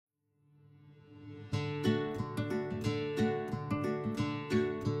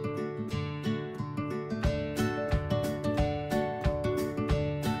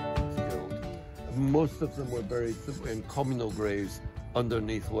most of them were buried simply in communal graves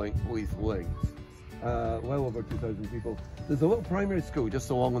underneath Leith Wings. Well over 2,000 people. There's a little primary school just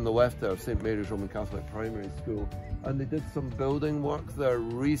along on the left there, St Mary's Roman Catholic Primary School, and they did some building work there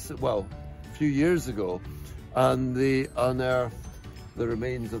a few years ago, and they unearthed the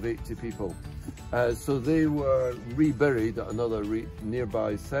remains of 80 people. So they were reburied at another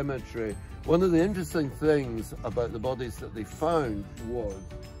nearby cemetery. One of the interesting things about the bodies that they found was,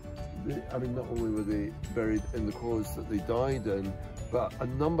 not only were they buried in the clothes that they died in, but a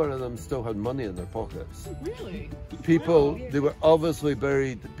number of them still had money in their pockets. Really? People, they were obviously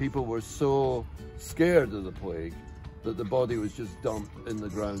buried, people were so scared of the plague that the body was just dumped in the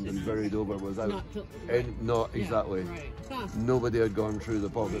ground and buried over without, not exactly. Yeah, right. Huh. Nobody had gone through the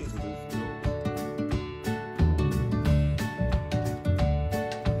pockets of this.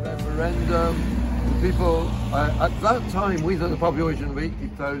 Referendum. People, at that time, we had a population of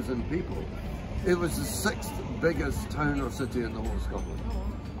 80,000 people. It was the 6th biggest town or city in the whole of Scotland.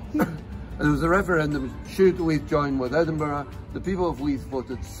 And there was a referendum, should Leith join with Edinburgh? The people of Leith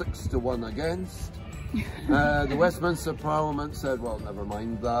voted 6-1 against. The Westminster Parliament said, well, never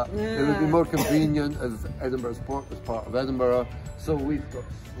mind that. It would be more convenient if Edinburgh's port was part of Edinburgh. So Leith got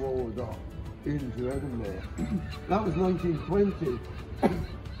swallowed up into Edinburgh. That was 1920.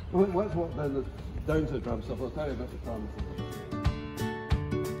 Let's walk down to the tram stop. I'll tell you about the tram stop.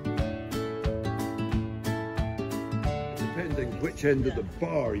 Depending which end of the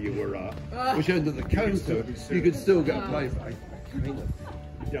bar you were at, which end of the counter, you could still get a pint.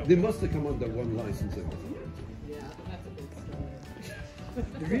 They must have come under one licensing. Yeah, that's a big story.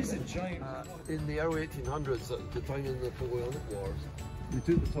 There is a giant... in the early 1800s, at the time of the Napoleonic Wars, they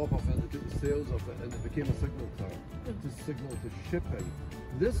took the top off it, they took the sails off it, and it became a signal tower to signal to shipping.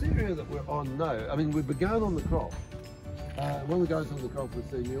 This area that we're on now, we began on the crop. One of the guys on the crop was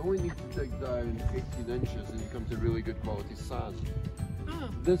saying you only need to dig down 18 inches and you come to really good quality sand.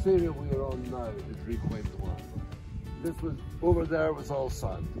 This area we are on now is reclaimed land. This was, over there was all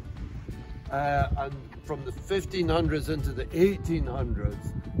sand. And from the 1500s into the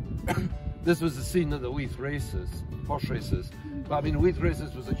 1800s, this was the scene of the Leith races, horse races. But Leith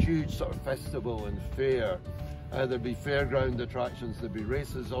races was a huge sort of festival and fair. There'd be fairground attractions, there'd be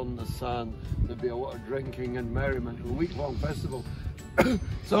races on the sand, there'd be a lot of drinking and merriment, a week-long festival.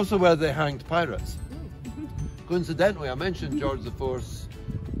 It's also where they hanged pirates. Coincidentally, I mentioned George IV's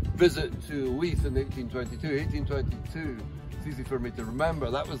visit to Leith in 1822. 1822, it's easy for me to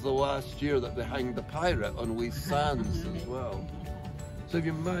remember, that was the last year that they hanged the pirate on Leith sands as well. So if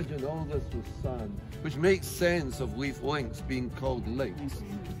you imagine all this was sand, which makes sense of Leith Links being called links,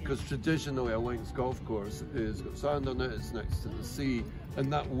 because traditionally a links golf course has got sand on it, it's next to the sea, and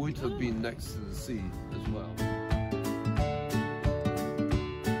that would have been next to the sea as well.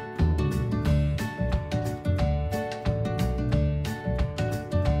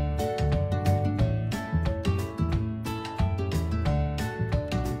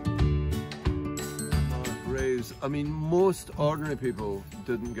 Most ordinary people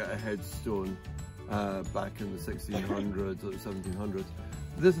didn't get a headstone back in the 1600s or 1700s.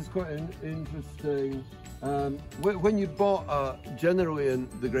 This is quite interesting. When you bought, generally in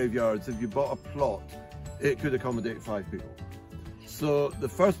the graveyards, if you bought a plot, it could accommodate 5 people. So the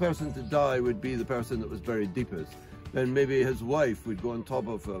first person to die would be the person that was buried deepest. Then maybe his wife would go on top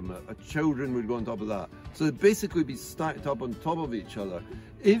of him, children would go on top of that. So they'd basically be stacked up on top of each other.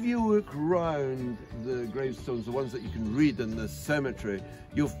 If you look round the gravestones, the ones that you can read in this cemetery,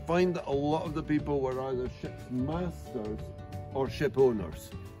 you'll find that a lot of the people were either ship's masters or ship owners.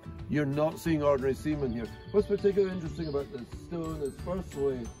 You're not seeing ordinary seamen here. What's particularly interesting about this stone is,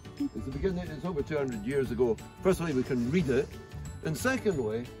 firstly, it's the beginning, it's over 200 years ago. Firstly, we can read it, and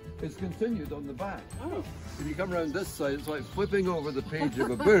secondly, it's continued on the back. If you come around this side, it's like flipping over the page of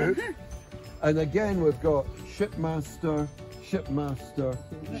a book. And again, we've got shipmaster, shipmaster,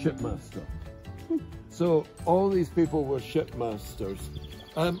 shipmaster. So all these people were shipmasters.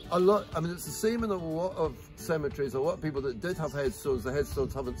 It's the same in a lot of cemeteries. A lot of people that did have headstones, the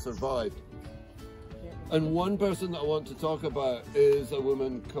headstones haven't survived. And one person that I want to talk about is a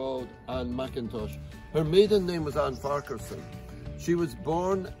woman called Anne McIntosh. Her maiden name was Anne Farquharson. She was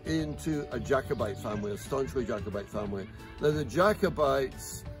born into a Jacobite family, a staunchly Jacobite family. Now the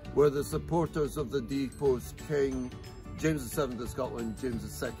Jacobites were the supporters of the deposed King James VII of Scotland,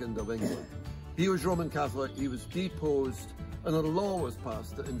 James II of England. He was Roman Catholic, he was deposed, and a law was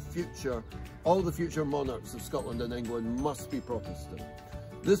passed that in future, all the future monarchs of Scotland and England must be Protestant.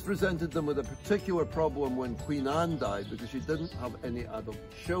 This presented them with a particular problem when Queen Anne died, because she didn't have any adult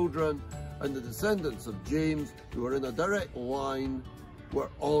children, and the descendants of James, who were in a direct line,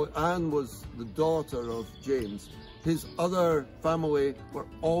 Anne was the daughter of James. His other family were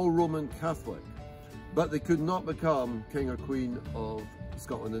all Roman Catholic, but they could not become King or Queen of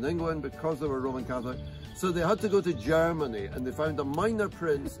Scotland and England because they were Roman Catholic. So they had to go to Germany, and they found a minor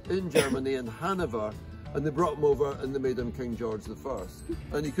prince in Germany, in Hanover, and they brought him over and they made him King George I.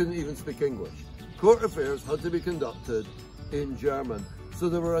 And he couldn't even speak English. Court affairs had to be conducted in German. So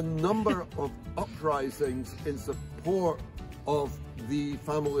there were a number of uprisings in support of the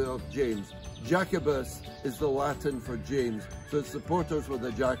family of James. Jacobus is the Latin for James, so its supporters were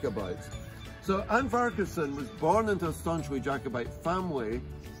the Jacobites. So Anne Farquharson was born into a staunchly Jacobite family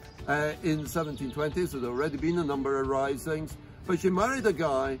in 1720, so there had already been a number of risings, but she married a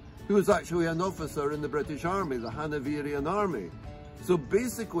guy who was actually an officer in the British Army, the Hanoverian Army. So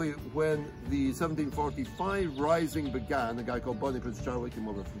basically, when the 1745 rising began, a guy called Bonnie Prince Charlie came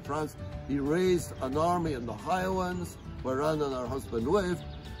over from France. He raised an army in the Highlands, where Anne and her husband lived,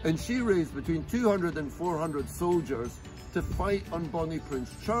 and she raised between 200 and 400 soldiers to fight on Bonnie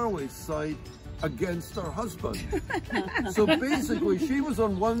Prince Charlie's side against her husband. So basically, she was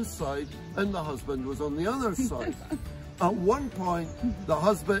on one side and the husband was on the other side. At one point, the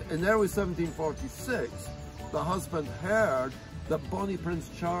husband, in early 1746, the husband heard that Bonnie Prince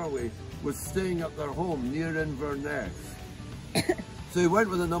Charlie was staying at their home near Inverness. So he went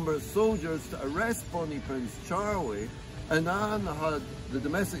with a number of soldiers to arrest Bonnie Prince Charlie, and Anne had the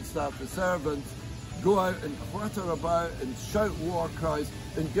domestic staff, the servants, go out and clatter about and shout war cries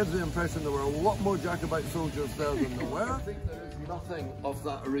and give the impression there were a lot more Jacobite soldiers there than there were. I think there is nothing of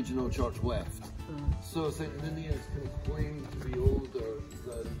that original church left. So St. Ninian's can claim to be older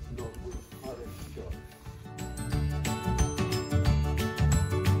than Northwood Parish Church.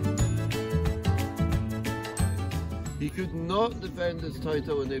 He could not defend his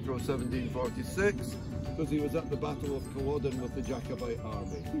title in April 1746 because he was at the Battle of Culloden with the Jacobite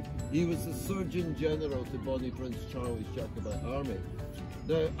army. He was the Surgeon General to Bonnie Prince Charlie's Jacobite army.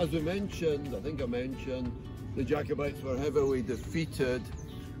 Now, as we mentioned, I think I mentioned, the Jacobites were heavily defeated,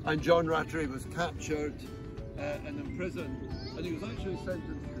 and John Rattray was captured and imprisoned, and he was actually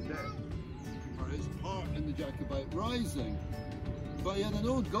sentenced to death for his part in the Jacobite rising. But he had an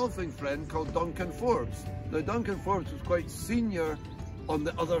old golfing friend called Duncan Forbes. Now, Duncan Forbes was quite senior on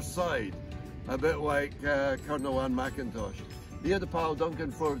the other side, a bit like Colonel Anne McIntosh. He had a pal,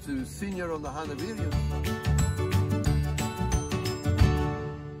 Duncan Forbes, who was senior on the Hanoverian side.